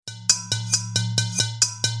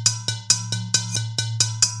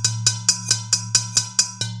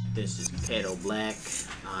This is Pedo Black.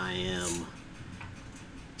 I am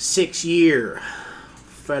 6-year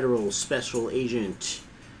federal special agent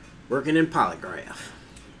working in polygraph.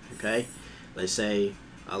 Okay? They say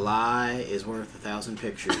a lie is worth 1,000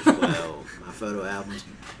 pictures. Well, my photo album's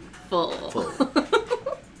full.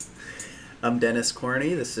 I'm Dennis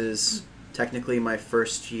Corney. This is technically my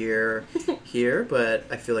first year here, but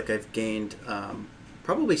I feel like I've gained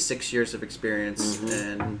probably 6 years of experience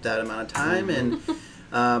in that amount of time. And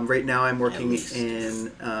right now I'm working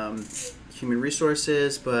in human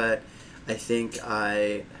resources, but I think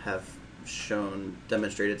I have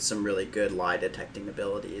demonstrated some really good lie detecting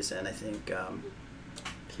abilities, and I think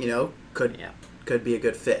could be a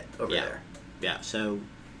good fit over there. Yeah. So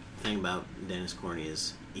the thing about Dennis Corney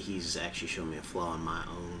is he's actually shown me a flaw in my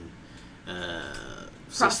own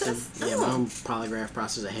process. System. Yeah, my own polygraph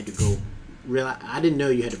process. I had to go. I didn't know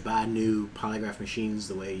you had to buy new polygraph machines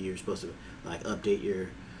the way you're supposed to update your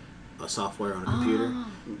software on a computer.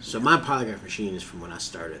 So my polygraph machine is from when I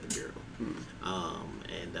started at the bureau,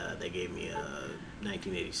 and they gave me a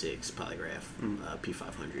 1986 polygraph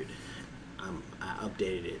P500. I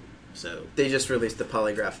updated it. So they just released the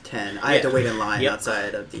Polygraph 10. I had to wait in line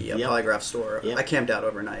outside of the Polygraph store. I camped out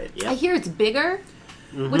overnight. I hear it's bigger,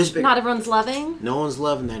 which not everyone's loving. No one's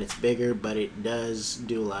loving that it's bigger, but it does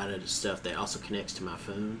do a lot of the stuff that also connects to my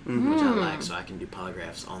phone, which I like, so I can do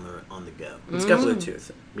polygraphs on the go. It's got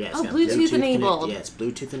Bluetooth. Yeah, it's got Bluetooth enabled. Yeah, it's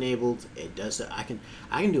Bluetooth enabled. It does that. I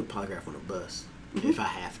can do a polygraph on a bus if I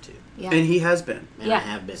have to. Yeah. And he has been. I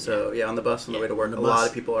have been. So on the bus on the way to work, a lot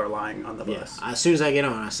of people are lying on the bus. As soon as I get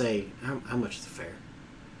on, I say, "How much is the fare?"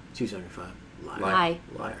 $275.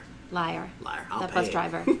 Liar. I'll that pay bus it.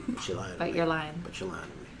 driver. But you're lying. But you're lying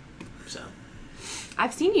to me. So.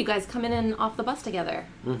 I've seen you guys coming in off the bus together.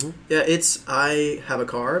 Yeah, I have a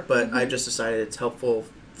car, but I just decided it's helpful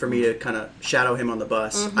for me to kind of shadow him on the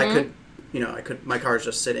bus. I could. My car's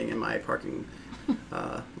just sitting in my parking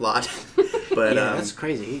lot. But that's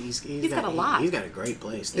crazy. He's got a lot. He's got a great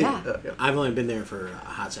place. Yeah. I've only been there for a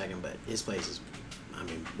hot second, but his place is,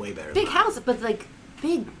 way better. Big house, but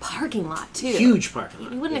big parking lot too. Huge parking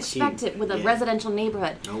lot. You wouldn't expect it with a residential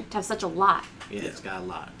neighborhood to have such a lot. Yeah, it's got a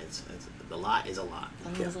lot. The lot is a lot.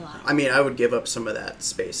 That is a lot. I would give up some of that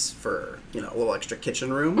space for a little extra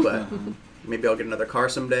kitchen room, but maybe I'll get another car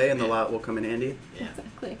someday, and the lot will come in handy. Yeah.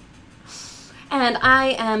 Exactly. And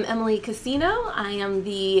I am Emily Casino. I am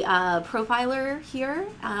the profiler here.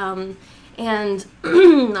 And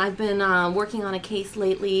I've been working on a case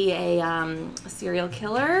lately, a serial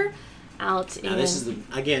killer out in... Now, this is,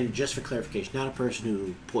 again, just for clarification, not a person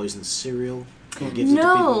who poisons cereal and gives it to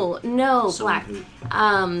people. No, Someone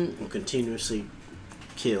Black. Who continuously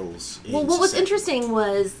kills. Well, what was interesting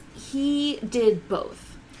was he did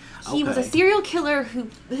both. He was a serial killer who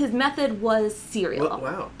his method was cereal.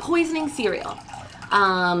 Wow. Poisoning cereal.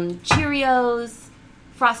 Cheerios,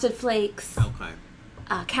 Frosted Flakes,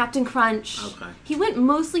 Captain Crunch. Okay. He went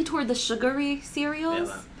mostly toward the sugary cereals.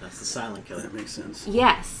 Yeah, that's the silent killer. That makes sense.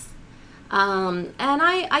 Yes. And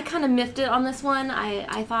I kind of miffed it on this one.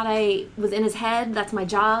 I thought I was in his head. That's my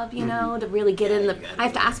job, to really get in the... I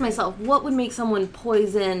have to ask myself, what would make someone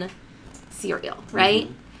poison cereal, right?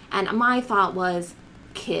 And my thought was,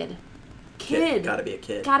 kid. Gotta be a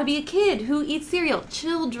kid. Gotta be a kid who eats cereal.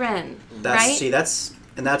 Children, right? See, that's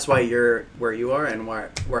why you're where you are, and why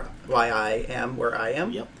I am where I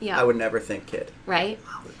am. Yep. Yeah. I would never think kid. Right?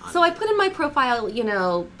 So I put in my profile,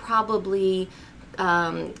 probably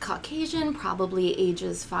Caucasian, probably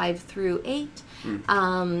ages 5 through 8,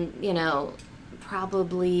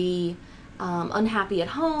 probably unhappy at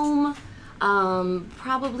home,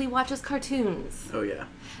 probably watches cartoons. Oh, yeah.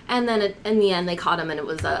 And then in the end, they caught him, and it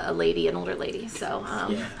was an older lady. So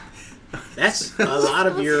that's a lot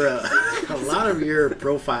of your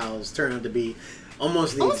profiles turn out to be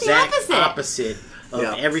almost the exact opposite of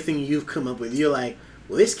everything you've come up with. You're like,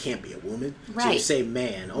 well, this can't be a woman. Right. So you say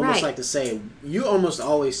man. Almost like to say, you almost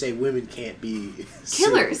always say women can't be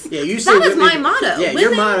killers. Yeah, you say that is my motto. Yeah,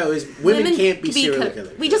 your motto is women can't be serial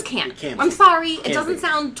killers. We just can't. Can't I'm be. sorry. Can't It doesn't be.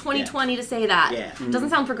 sound 2020 to say that. Yeah. It doesn't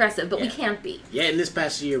sound progressive, but we can't be. Yeah, in this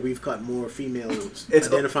past year, we've caught more females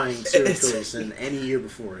identifying serial killers than any year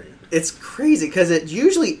before it. It's crazy, because it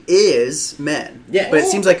usually is men. Yeah. But it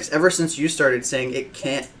seems like ever since you started saying it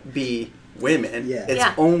can't be women, it's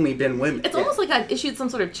only been women. It's almost like I've issued some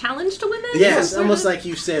sort of challenge to women. Yeah, it's almost like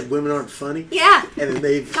you said women aren't funny. Yeah. And then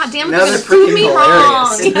they've... God damn it, Now they're they're going to prove me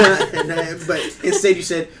freaking wrong. But instead you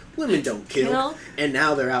said women don't kill, and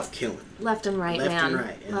now they're out killing. Left and right, Left man. and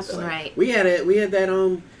right. Left and right. We had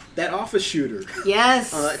that office shooter. Yes.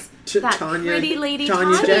 That Tanya, pretty lady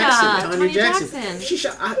Tanya Tanya. Jackson. Tanya Jackson. She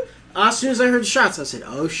shot. As soon as I heard the shots, I said,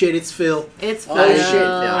 "Oh shit, it's Phil." It's Phil. Oh shit!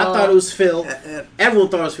 I thought it was Phil. Everyone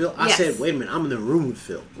thought it was Phil. I Yes. said, "Wait a minute, I'm in the room with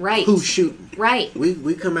Phil. Right. Who's shooting?" Right.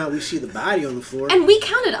 We come out, we see the body on the floor. And we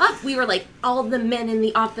counted up. We were like, all the men in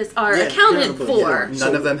the office are Yeah, accounted yeah, for. yeah.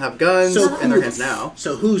 None of them have guns in their hands now.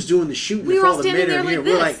 So who's doing the shooting? We if were all all the men standing are there here, like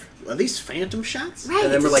we're this. like, are these phantom shots? Right.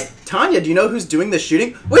 And then we're like, Tanya, do you know who's doing the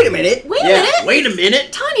shooting? Wait a minute. Wait a Yeah. minute. Wait a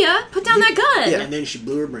minute. Tanya, put down that gun. Yeah. And then she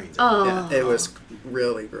blew her brains out. Oh. Yeah, it was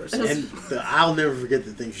really gross. And I'll never forget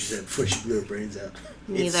the thing she said before she blew her brains out.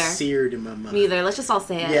 Neither. It's seared in my mind. Me either. Let's just all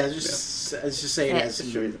say it. Yeah, let's just say it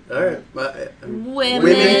as All right. Well, Women,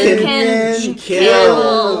 Women can, can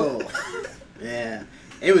kill. Yeah.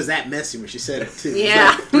 It was that messy when she said it too. It was Yeah.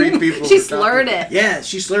 like 3 people. She were talking. slurred it. Yeah,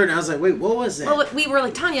 she slurred it. I was like, wait, what was that? Well, we were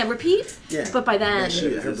like, Tanya, repeat. Yeah. But by then,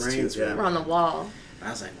 Her brains Yeah. we're on the wall.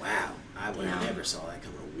 I was like, wow, I would have Yeah. never saw that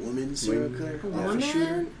coming. A woman serial killer? A Off a shooter?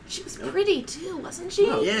 woman. She was pretty too, wasn't she?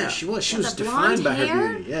 Oh, Yeah, she was. She With was the defined blonde by hair?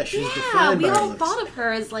 her beauty. Yeah, she was Yeah, defined we by her all looks. thought of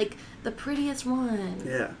her as like the prettiest one.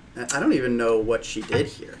 yeah. I don't even know what she did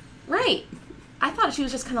here. Right. I thought she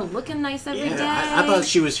was just kind of looking nice every day. Yeah, I thought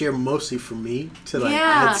she was here mostly for me to like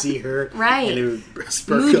Yeah. I'd see her Right. and it would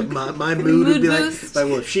spurk Mood- up my mood would be boost. like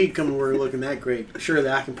well if she'd come to work looking that great, surely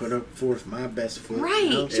I can put up forth my best foot. Right. You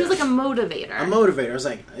know? She was like a motivator. A motivator. I was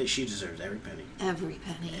like, she deserves every penny. Every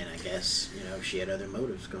penny. And I guess, she had other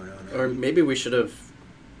motives going on. Or maybe we should have,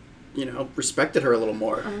 respected her a little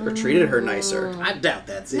more or treated her nicer. I doubt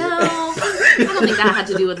that's it. No, I don't think that had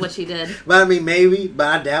to do with what she did. But I mean, maybe, but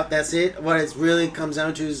I doubt that's it. What it really comes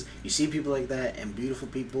down to is you see people like that, and beautiful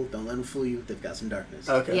people, don't let them fool you. They've got some darkness.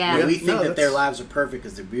 Okay. Yeah. We think that their that's- lives are perfect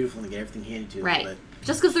because they're beautiful and they get everything handed to them. Right. But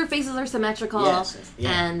Just because their faces are symmetrical yes,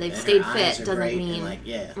 yeah. and they've their stayed eyes fit are doesn't great mean.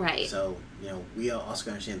 and Right. So we also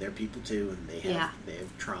gotta understand they're people too, and they have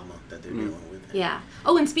trauma that they're dealing with. Yeah.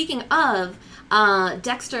 Oh, and speaking of,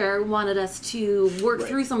 Dexter wanted us to work Right.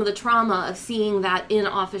 through some of the trauma of seeing that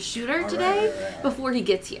in-office shooter today right. before he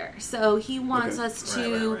gets here. So he wants Okay. us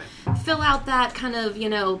to fill out that kind of,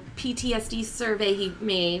 PTSD survey he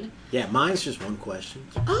made. Yeah, mine's just one question.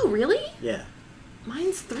 Oh, really? Yeah.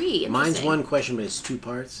 Mine's 3. Mine's Interesting. one question, but it's 2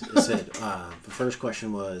 parts. It said the first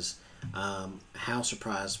question was, how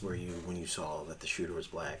surprised were you when you saw that the shooter was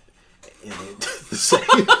black? And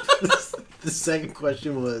the second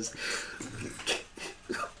question was,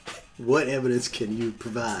 what evidence can you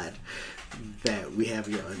provide that we have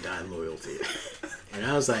your undying loyalty? And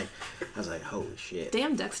I was like, holy shit.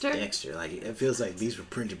 Damn, Dexter. Dexter, like it feels like these were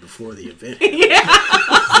printed before the event. Yeah.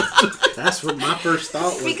 That's what my first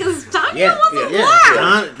thought was. Because Tanya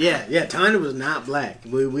wasn't black. Tanya was not black.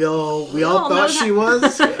 We all all know thought she that.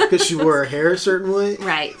 was because she wore her hair a certain way.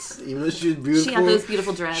 Right. Even though she was beautiful, She had those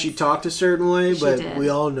beautiful dreads. She talked a certain way, but did. we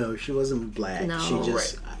all know she wasn't black. No. She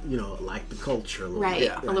just liked the culture a little Right.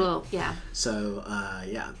 bit. Yeah. A little, yeah. So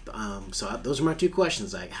those are my 2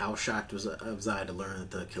 questions. Like, how shocked was I to learn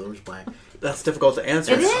that the killer was black? That's difficult to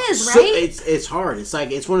answer. It is, So right? it's hard.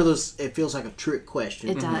 It's one of those. It feels like a trick question.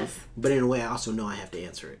 It does. But in a way, I also know I have to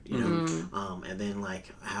answer it. You know. Mm-hmm. And then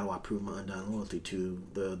how do I prove my undying loyalty to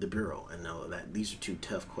the bureau? And know that these are 2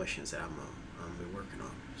 tough questions that I'm been working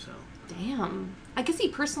on. So. Damn. I guess he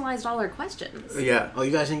personalized all our questions. Yeah. Oh,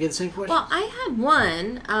 you guys didn't get the same question? Well, I had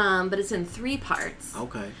one, but it's in 3 parts.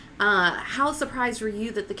 Okay. How surprised were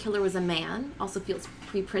you that the killer was a man? Also feels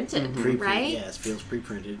pre-printed, right? Yes, feels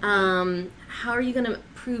pre-printed. How are you going to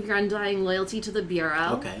prove your undying loyalty to the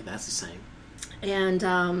Bureau? Okay, that's the same.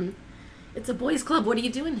 And it's a boys' club. What are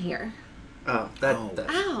you doing here? Oh,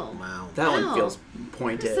 Ow. Wow. that one Ow. feels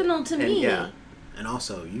pointed. Personal to And me. Yeah. And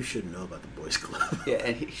also, you shouldn't know about the boys' club. Yeah,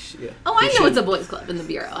 and yeah. Oh, I You know should- it's a boys' club in the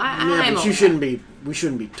Bureau. I'm but over you it. shouldn't be. We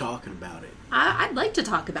shouldn't be talking about it. I'd like to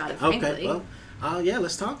talk about it, frankly. Okay. Well, yeah.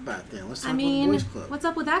 Let's talk about it then. Let's talk I about mean, the boys' club. what's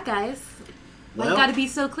up with that, guys? Why Well- you gotta be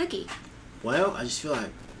so clicky? Well, I just feel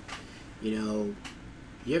like, you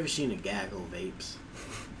ever seen a gaggle of apes?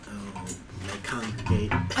 They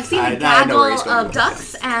congregate. I've seen I a know where he's gaggle going of with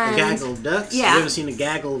ducks A and gaggle of ducks? Yeah. You ever seen a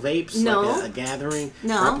gaggle of apes? No. Like a gathering?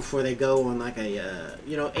 No. Right before they go on like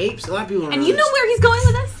apes? A lot of people don't and know you know this. where he's going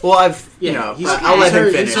with this? Well, I'll he's let him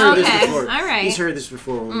heard- finish. He's heard Okay, this before. all right. He's heard this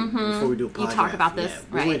before before we do a podcast. You talk about this, Yeah,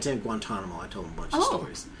 right. We went to Guantanamo. I told him a bunch of Oh,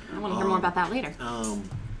 stories. I want to hear more about that later.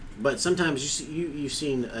 But sometimes you've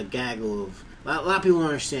seen a gaggle of... A lot of people don't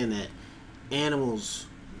understand that animals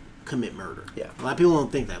commit murder. Yeah. A lot of people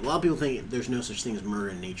don't think that. A lot of people think there's no such thing as murder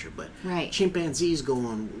in nature, but Right. chimpanzees go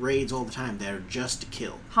on raids all the time that are just to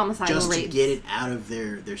kill. Homicidal just raids. to get it out of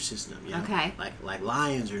their system. You know? Okay. Like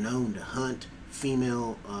lions are known to hunt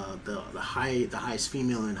female, the highest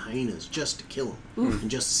female in hyenas just to kill them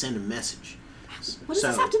and just to send a message. What does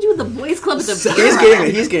this have to do with the boys' club at the So- bureau? He's getting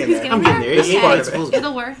it. He's getting He's there. getting I'm getting there. This is Yeah, part it's of it. supposed to-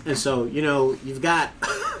 It'll work. And so, you've got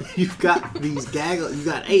these you've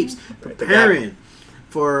got apes preparing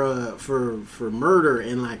for murder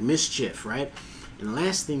and like mischief, right? And the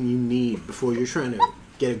last thing you need before you're trying to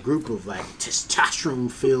get a group of like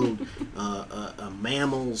testosterone-filled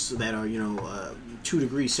mammals that are 2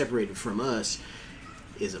 degrees separated from us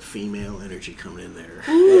is a female energy coming in there.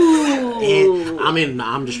 Ooh. And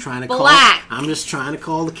I'm just trying to Black. I'm just trying to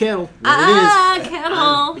call the kettle. What it is.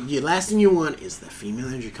 Kettle. The last thing you want is the female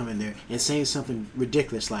energy come in there and saying something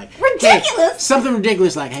ridiculous like Ridiculous? hey, something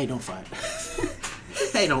ridiculous like, hey, don't fight.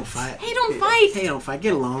 Hey, don't fight. Hey, don't fight. Hey, don't fight.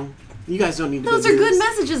 Get along. You guys don't need to Those go are do good this.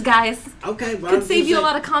 messages, guys. Okay, but Could I'm save just you a saying-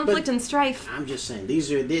 lot of conflict but and strife. I'm just saying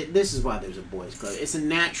this is why there's a boys club. It's a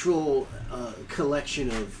natural collection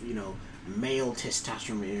of male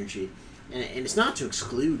testosterone energy, and it's not to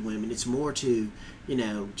exclude women. It's more to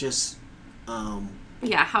just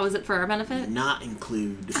Yeah, how is it for our benefit? not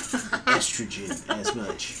include estrogen as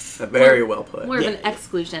much. Very well put. More of Yeah. an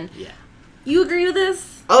exclusion. Yeah. You agree with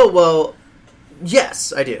this? Oh, well,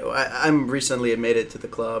 yes, I do. I'm recently admitted to the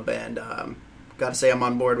club, and got to say I'm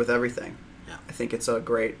on board with everything. Yeah. I think it's a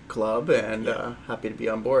great club, and happy to be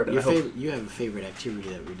on board. And I hope You have a favorite activity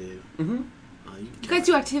that we do. Mhm. You guys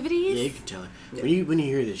do activities? Yeah, you can tell her. Yeah. When you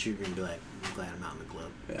hear this, you're gonna be like, "I'm glad I'm not in the club."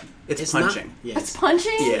 Yeah. It's not- punching. yeah, That's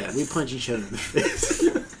punching? Yeah. we punch each other in the face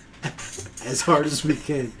as hard as we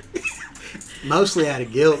can. Mostly out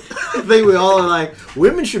of guilt. I think we all are like,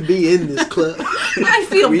 women should be in this club. I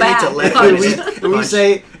feel We need bad. to let And them we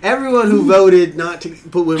say everyone who voted not to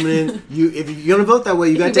put women in. If you're gonna vote that way,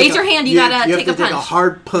 you gotta you take raise your hand, you gotta have take to a take a punch.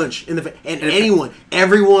 hard punch in the face. And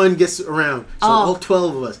everyone gets around. So Oh. all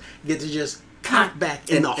 12 of us get to just cock back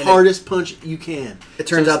in And- the and it- hardest punch you can. It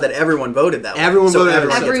turns out that everyone voted that way. Everyone voted that way.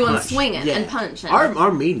 gets Everyone's punched. swinging Yeah. and punching.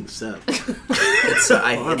 Our meetings suck. It's,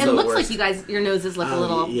 I hate it the looks worst. like you guys, your noses look a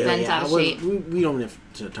little bent out of shape. We don't have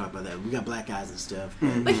to talk about that. We got black eyes and stuff.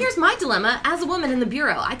 But here's my dilemma. As a woman in the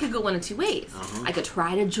bureau, I could go one of two ways. Uh-huh. I could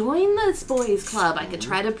try to join this boys club. I could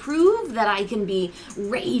try to prove that I can be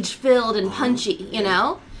rage-filled and punchy, you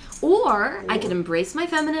know? Or I could embrace my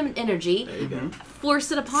feminine energy, There you go.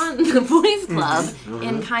 force it upon the boys club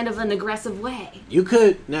in kind of an aggressive way. You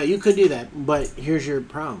could do that, but here's your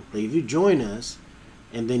problem. Like, if you join us,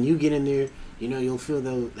 and then you get in there, you'll feel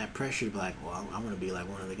that pressure to be like, well, I want to be like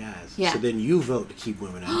one of the guys. Yeah. So then you vote to keep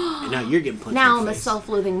women out, and now you're getting punched. Now in I'm the a face.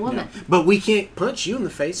 self-loathing woman. But we can't punch you in the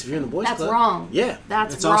face if you're in the boys That's club. wrong. Yeah,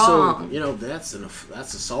 That's it's also wrong.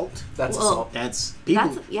 that's assault. That's Well, assault. That's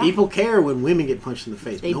people. yeah. People care when women get punched in the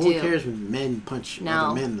face. They no do. one cares when men punch No.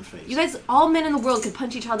 other men in the face. You guys, all men in the world could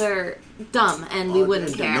punch each other dumb, and we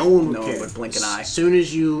wouldn't care. No one would No one care. would blink an eye. As soon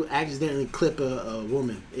as you accidentally clip a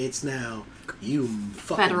woman, it's now you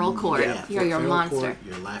fucking Federal court. You're your federal monster. court,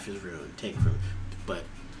 your life is ruined. Take it from. But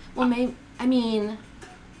Well,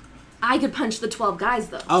 I could punch the 12 guys,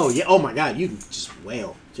 though. oh my god, you can just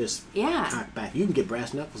wail, just Yeah. cock back. You can get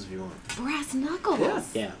brass knuckles if you want. Brass knuckles. Yeah.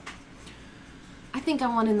 Yeah. I think I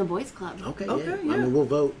want in the boys club. Okay. Okay, Yeah. yeah. I mean, we'll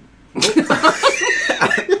vote. We Usually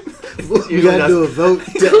gotta that's- do a vote.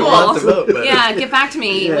 Cool. want to vote, but- Yeah, get back to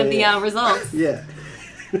me Yeah, with yeah. the results. Yeah.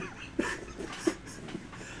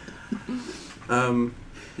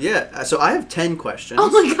 Yeah, so I have 10 questions. Oh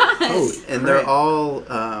my god. Oh, And they're all,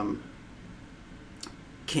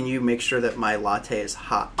 can you make sure that my latte is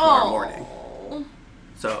hot tomorrow morning?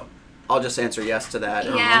 So I'll just answer yes to that.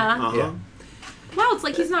 Yeah. Uh-huh. Yeah. Wow, it's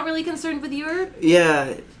like he's not really concerned with your.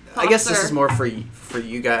 Yeah, I guess this Foster. is more for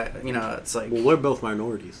you guys. It's like Well, we're both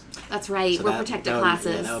minorities. That's right. So We're that- protected that would-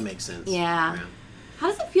 classes. Yeah, that would make sense. Yeah. How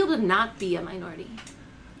does it feel to not be a minority?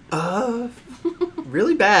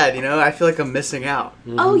 really bad. I feel like I'm missing out.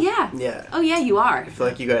 Oh yeah. Yeah. Oh yeah, you are. I feel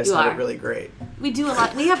like you guys You have are. it really great. We do a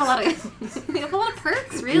lot. We have a lot of. We have a lot of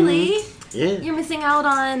perks, really. Yeah. You're missing out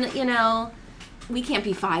on. We can't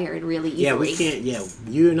be fired really easily. Yeah, we can't. Yeah,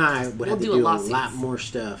 you and I would have to do a do a lawsuit. lot more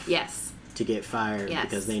stuff Yes. to get fired Yes.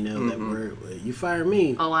 because they know that you fire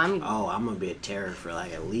me. Oh, I'm. I'm gonna be a terror for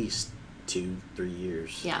like at least 2-3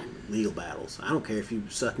 years. Yeah. Legal battles. I don't care if you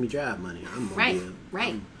suck me dry money. I'm gonna Right. be a,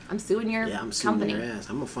 Right. I'm suing your I'm suing company. your ass.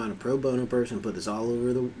 I'm gonna find a pro bono person, put this all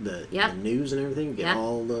over the Yep. news and everything, get Yep.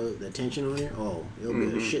 all the attention on here. Oh, it'll be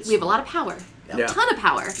a shit. We have a lot of power. Yeah. A ton of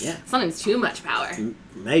power. Yeah. Sometimes too much power.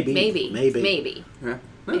 Maybe. Maybe. Maybe. Maybe. Yeah.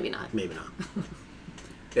 Maybe not. Maybe not.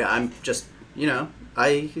 Yeah, I'm just,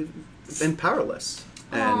 I've been powerless.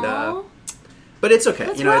 And Aw. but it's okay.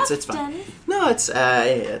 That's It's rough, fine. Dennis. No,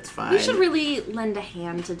 it's fine. You should really lend a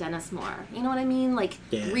hand to Dennis more. You know what I mean? Like,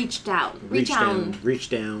 Yeah. reach down. Reach down down. Reach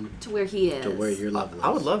down to where he is. to where your level is. I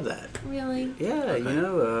would love that. Really? Yeah, Okay.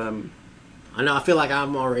 I know. I feel like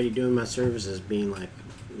I'm already doing my service as being like,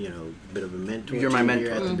 a bit of a mentor. You're my mentor.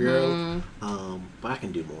 Here at the bureau. But I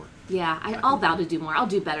can do more. Yeah, I'll vow to do more. I'll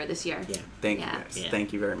do better this year. Yeah. Thank you guys. Yeah.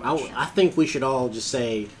 Thank you very much. I think we should all just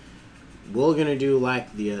say we're gonna do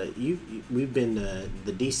like the we've been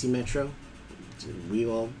the DC Metro. We've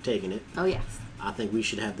all taken it. Oh yes. I think we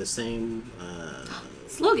should have the same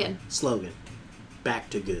Slogan. Back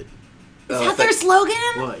to good. Is that their slogan?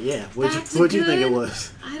 What? Yeah. Back to What'd you think good? it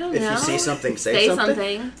was? I don't If know. you say something, say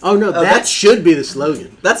something. Oh no, that that's- should be the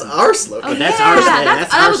slogan. That's our slogan. Oh, That's yeah, our slogan. that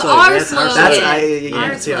That's was our our slogan. slogan. That's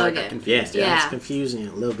Our see how I got slogan. confused. Yeah, Yeah. it's confusing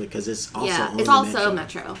a little bit because it's also Yeah, on it's the also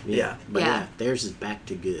Metro. Metro. Yeah. But Yeah. theirs is back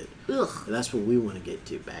to good. Ugh. And that's what we want to get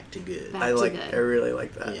to. Back to good. Back I to like. good. I really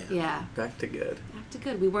like that. Yeah. Yeah. Back to good. Back to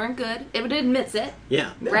good. We weren't good. It admits it.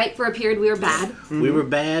 Yeah. Right? For a period, we were bad. We were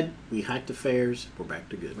bad. We hiked the fares. We're back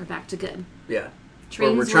to good. We're back to good. Yeah.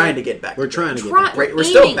 Trains We're trying were- to get back. We're to trying good. to get Try- back. We're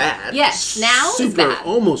still aiming. bad. Yes. Now Super, is bad.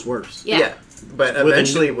 almost worse. Yeah. But With a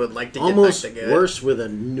eventually new- would like to get Almost back to good. worse with a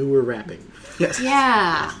newer wrapping. Yes.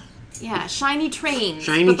 Yeah. Yeah. Shiny trains.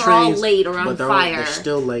 Shiny but they're trains, all late or on but fire. they're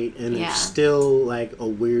still late, and Yeah. there's still like a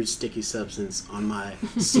weird sticky substance on my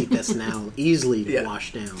seat that's now easily Yeah.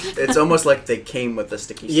 washed down. It's almost like they came with the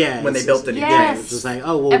sticky. Yeah, When they it's built the new Yes. trains. It's just like,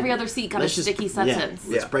 oh well. Every other seat got a let's just- sticky yeah, substance.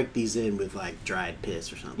 let's Yeah. break these in with like dried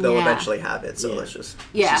piss or something. They'll Yeah. eventually have it. So Yeah. let's just.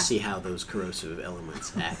 Yeah. Let's just see how those corrosive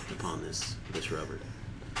elements act upon this rubber.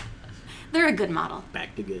 They're a good model.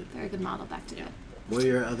 Back to good. They're a good model. Back to good. What are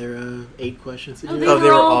your other 8 questions? that Oh, you they had?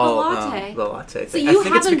 were all the latte. the latte. So Thing. I you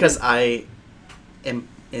think it's haven't because I am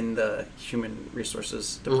in the human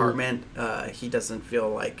resources department. He doesn't feel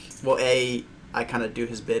like. Well, I kind of do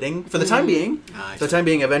his bidding for the time being. Ah, I For the see. time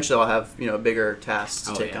being, eventually I'll have bigger tasks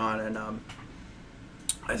to Oh, take yeah. on, and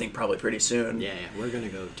I think probably pretty soon. Yeah, we're gonna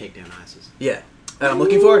go take down ISIS. Yeah. And I'm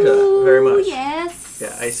looking forward to that very Ooh, much. yes.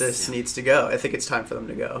 Yeah, ISIS needs to go. I think it's time for them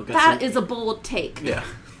to go. Okay. That is a bold take. Yeah.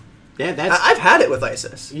 Yeah, that's. I've had it with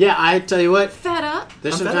ISIS. Yeah, I tell you what. Fed up.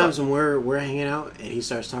 There's I'm fed sometimes up. when we're hanging out and he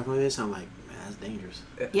starts talking like this, I'm like, man, that's dangerous.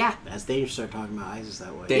 Yeah. That's dangerous to start talking about ISIS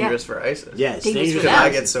that way. Dangerous for ISIS. Yeah, it's Dangerous dangerous. for Because them. I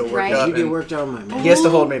get so worked Right. up. You get and worked out on my man. He has to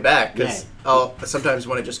hold me back because Yeah. I'll sometimes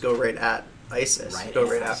want to just go right at ISIS. Go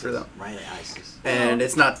right after ISIS. them. Right at ISIS. And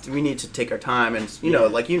it's not. We need to take our time, and Yeah.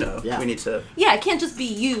 Yeah. we need to. Yeah, it can't just be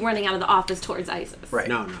you running out of the office towards ISIS. Right.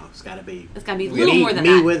 No, it's got to be It's got to be a Me- little more than me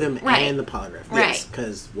that. with him Right. and the polygraph. Right.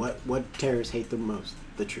 Because what terrorists hate the most?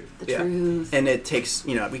 The truth. The Yeah. truth. And it takes.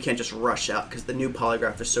 We can't just rush out because the new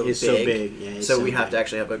polygraph is so It's big. so big. Yeah, it's So so we have big. to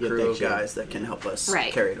actually have a You have crew to of actually- guys that can help us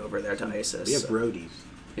Right. carry it over there to ISIS. We have so- roadies.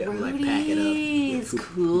 Yeah. We like pack it up. Roadies, We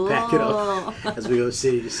cool. pack it up as we go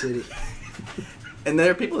city to city. And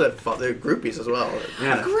there are people that they're groupies as well.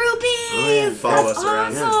 Yeah. Groupies! Oh, yeah. Follow That's us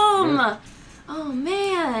around. awesome! Yeah. Oh,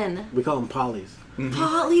 man. We call them polys.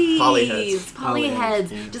 Polys. Polyheads.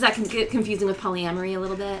 Polyheads. Yeah. Does that get confusing with polyamory a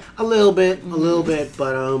little bit? A little bit,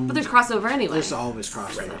 but But there's crossover anyway. there's always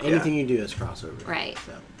crossover. Right. Anything you do is crossover. Right.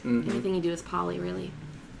 So. Anything you do is poly, really.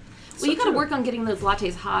 So Well, you got to true. work on getting those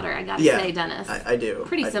lattes hotter, I gotta Yeah, say, Dennis. I do.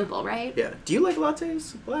 Pretty I- simple, right? Yeah. Do you like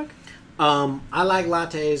lattes black? I like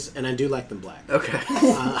lattes, and I do like them black. Okay.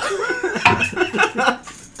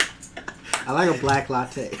 I like a black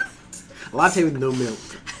latte. A latte with no milk.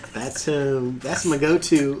 That's my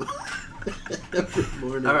go-to. Every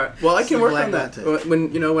morning. All right. Well, I can Some work black on that latte.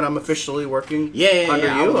 when I'm officially working. Yeah, under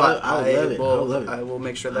yeah, you. I would love it. I would love it. I will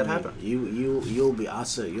make sure that happens. You'll be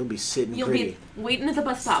also you'll be sitting You'll pretty. be waiting at the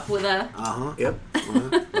bus stop with a Yep.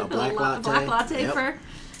 A black latte. black latte Yep.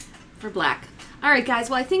 for black. All right, guys.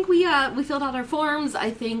 Well, I think we filled out our forms. I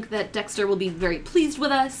think that Dexter will be very pleased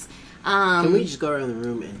with us. Can we just go around the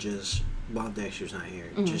room and just, while Dexter's not here,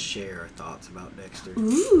 just share our thoughts about Dexter?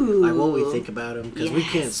 Ooh. Like what we think about him? Because we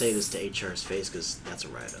can't Yes. say this to HR's face because that's a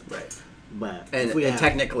write-up. Right. But And, if we and have-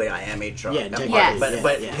 technically, I am HR. Yeah, at technically, Park, Yes.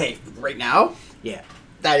 But yeah. hey, right now, yeah,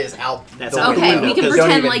 that is out. That's the out the Okay, window, we can 'cause pretend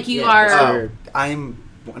don't even- like you yeah, are. 'cause Oh, I'm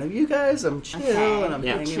one of you guys. I'm chill Okay. and I'm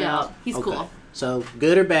Yeah. hanging Chill. out. He's Okay. cool. So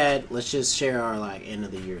good or bad, let's just share our like end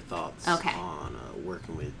of the year thoughts Okay. on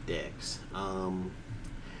working with Dex.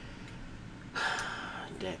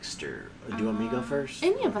 Dexter, do you want me to go first?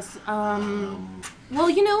 Any of us. Well,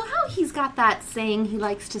 you know how he's got that saying he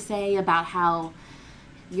likes to say about how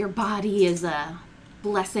your body is a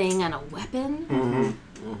blessing and a weapon?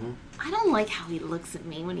 I don't like how he looks at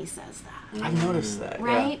me when he says that. I've noticed that. yeah.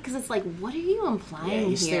 Right? Because it's like, what are you Yeah, implying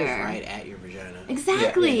he stares here? right at your vagina.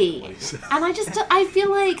 Exactly. Yeah, yeah. And I feel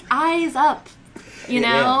like eyes up, you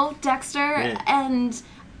know, Dexter. Yeah. And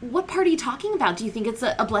what part are you talking about? Do you think it's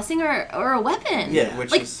a blessing or a weapon? Yeah, which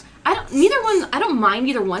like, is I don't mind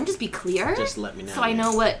either one. Just be clear. Just let me know. So I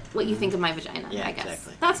know what you think of my vagina. Yeah, I guess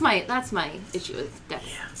exactly. that's my issue with Dex.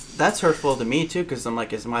 Yeah. That's hurtful to me too, because I'm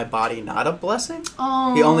like, is my body not a blessing?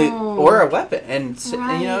 Oh. He only or a weapon, and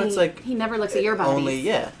Right. you know, it's like he never looks at your body. only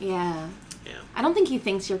Yeah. Yeah. I don't think he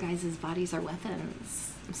thinks your guys' bodies are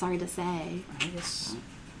weapons. I'm sorry to say. I guess.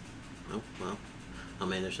 Oh, well. I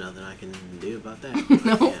mean, there's nothing I can do about that.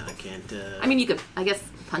 No. Yeah, I can't. I mean, you could, I guess,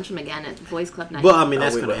 punch him again at Boys Club night. Well, I mean,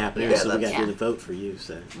 that's we going to will. happen. Yeah, so we got that's- to do the vote for you.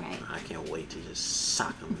 So Right. I can't wait to just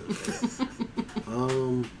sock him in the face.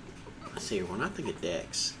 Let's see. When I think of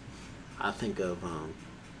Dex, I think of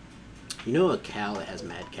you know, a cow that has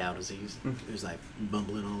mad cow disease, who's like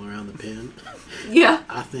bumbling all around the pen. Yeah.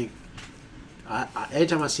 I think I every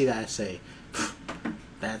time I see that, I say,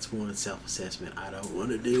 that's one self-assessment I don't want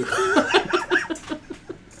to do.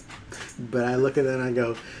 But I look at that and I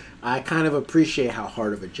go, I kind of appreciate how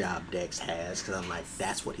hard of a job Dex has, because I'm like,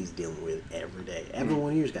 that's what he's dealing with every day.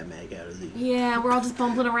 Everyone here's got mad cow disease. Yeah, we're all just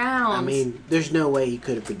bumbling around. I mean, there's no way he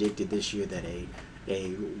could have predicted this year that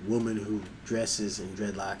a woman who dresses in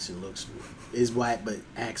dreadlocks and is white but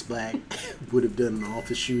acts black would have done an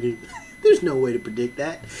office shooting. There's no way to predict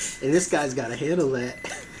that, and this guy's got to handle that,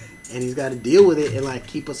 and he's got to deal with it and like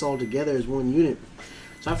keep us all together as one unit.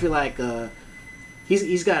 So I feel like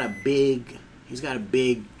he's got a big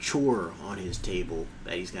chore on his table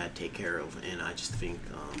that he's got to take care of, and I just think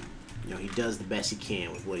you know, he does the best he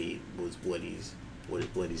can with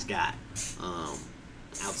what he's got.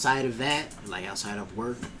 Outside of that, like outside of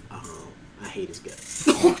work, I hate his guts.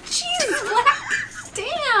 oh, jeez, Black.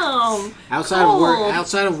 Damn.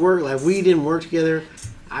 Outside of work, like we didn't work together,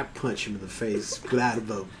 I'd punch him in the face without a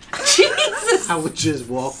vote. Jesus. I would just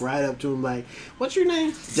walk right up to him like, "What's your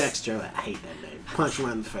name?" Dexter. I hate that name. Punch him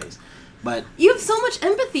right in the face. But You have so much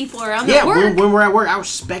empathy for him yeah, at work. when we're at work, I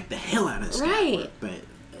respect the hell out of this guy. Right. But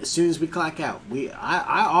as soon as we clock out,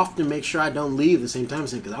 I often make sure I don't leave at the same time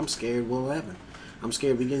because I'm scared what will happen. I'm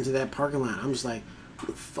scared we get into that parking lot. I'm just like, who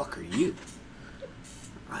the fuck are you?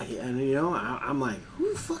 I'm like,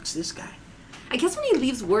 who the fuck's this guy? I guess when he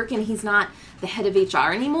leaves work and he's not the head of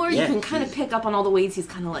HR anymore, Yeah, you can kind of pick up on all the ways he's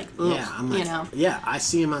kind of like, ugh, Yeah, I'm like, you know. yeah, I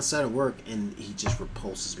see him outside of work and he just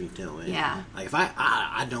repulses me to it. Yeah. Like if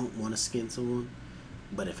I don't want to skin someone,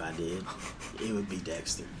 but if I did, it would be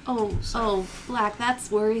Dexter. Oh, Black, that's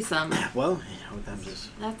worrisome. Well, I'm just.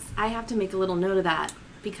 I have to make a little note of that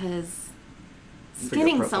because your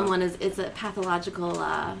skinning profile. someone is a pathological,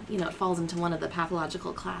 it falls into one of the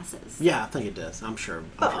pathological classes. Yeah, I think it does. I'm sure.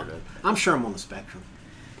 I'm sure I'm on the spectrum.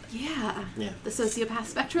 Yeah. Yeah. The sociopath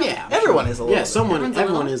spectrum. Yeah, I'm Everyone sure. is a little Yeah, bit.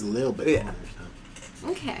 everyone is a little bit. Yeah. on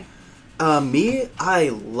there, Okay. Me, I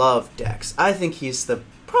love Dex. I think he's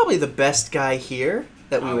probably the best guy here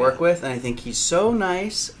that we Oh, work yeah. with, and I think he's so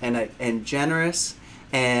nice and generous,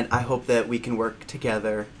 and I hope that we can work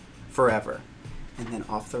together forever. And then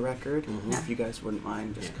off the record, if you guys wouldn't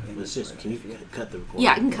mind just cutting Let's this just. part, Can you if you- cut the recording?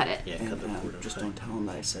 Yeah, I can cut it. Yeah, and, cut the recording. just don't tell him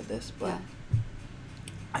that I said this, but Yeah.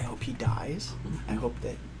 I hope he dies. I hope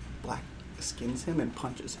that Black skins him and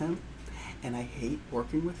punches him. And I hate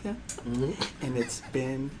working with him. And it's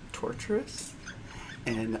been torturous.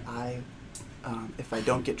 And if I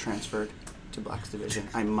don't get transferred to Black's division,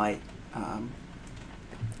 I might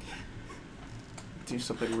do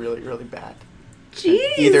something really, really bad.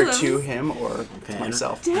 Jesus. Either to him or Okay, to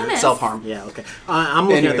myself. Dennis. Self-harm. Yeah, okay. I'm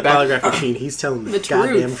looking Anyway, at the back- polygraph machine. He's telling the The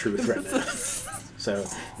goddamn truth. truth right now. So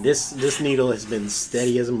this needle has been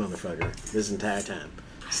steady as a motherfucker this entire time.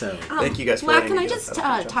 So Thank you guys for Black, letting can me I do just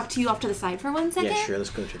that. talk to you off to the side for 1 second? yeah, sure. Let's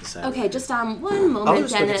go to the side. Okay, just one I'll moment,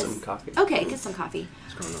 just go get Dennis. some coffee. Okay, get some coffee.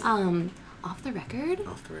 What's going on? Off the record,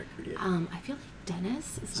 Off the record, yeah. I feel like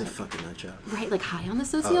Dennis is It's a like, fucking nut job. right, like high on the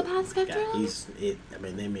sociopath spectrum. Yeah, I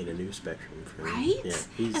mean, they made a new spectrum for him. Right? Yeah,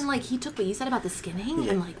 he's, And like he took what you said about the skinning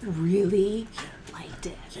Yeah. and like really liked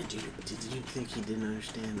it. yeah, dude, did you think he didn't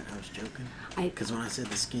understand that I was joking? I Because when I said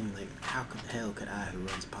the skin, like, how the hell could I, who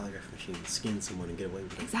runs a polygraph machine, skin someone and get away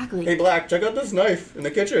with it? exactly. Hey, Black, check out this knife in the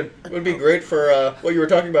kitchen. It would be great for what you were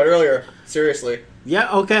talking about earlier. Seriously.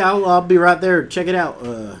 Yeah, okay, I'll be right there. Check it out,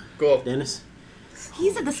 Cool. Dennis.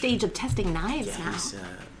 He's at the stage of testing knives Yeah, now. he's,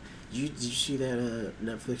 did you see that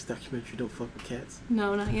Netflix documentary, Don't Fuck with Cats?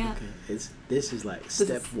 No, not yet. Okay, this is like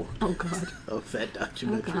step one Oh god. of that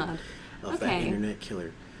documentary God. of that Okay. internet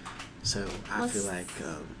killer. So I feel like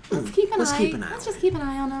let's keep an let's eye. keep an eye Let's on just it. keep an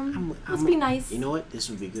eye on him. Let's be nice. You know what? This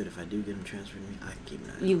would be good if I do get him transferred to me. I can keep an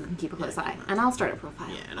eye on You him. can keep a close Yeah, eye, keep an eye. and I'll start a profile.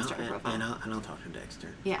 Yeah, and I'll start a profile. I'll talk to Dexter.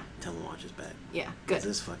 Yeah, Tell him to watch his back. yeah, 'Cause good.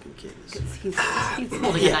 this fucking kid is. He's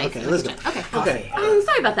holding a Yeah, knife. okay, in the let's go. kitchen. Okay. Okay.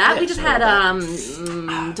 Sorry about that. Yeah, We just sorry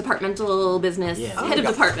had departmental business. Yeah. Head of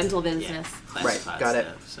Oh, departmental Yeah, business. classified got it.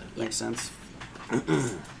 stuff, so. Makes sense.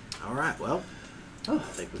 All right. Well, I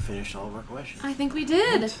think we finished all of our questions. I think we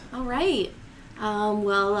did. All right.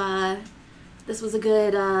 This was a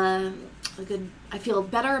good. I feel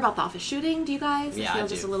better about the office shooting. Do you guys? Yeah, I feel I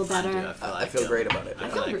just do. a little I do. better. I feel great about it. I I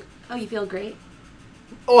feel feel like oh, you feel great.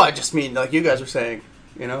 Oh, I just mean like you guys were saying,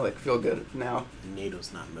 you know, like feel good now. the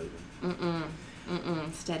needle's not moving.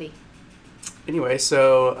 Steady. Anyway,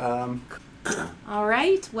 so All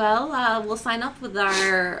right. Well, we'll sign up with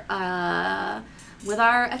our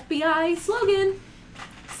FBI slogan.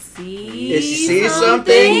 if you see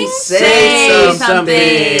something, say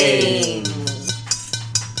something.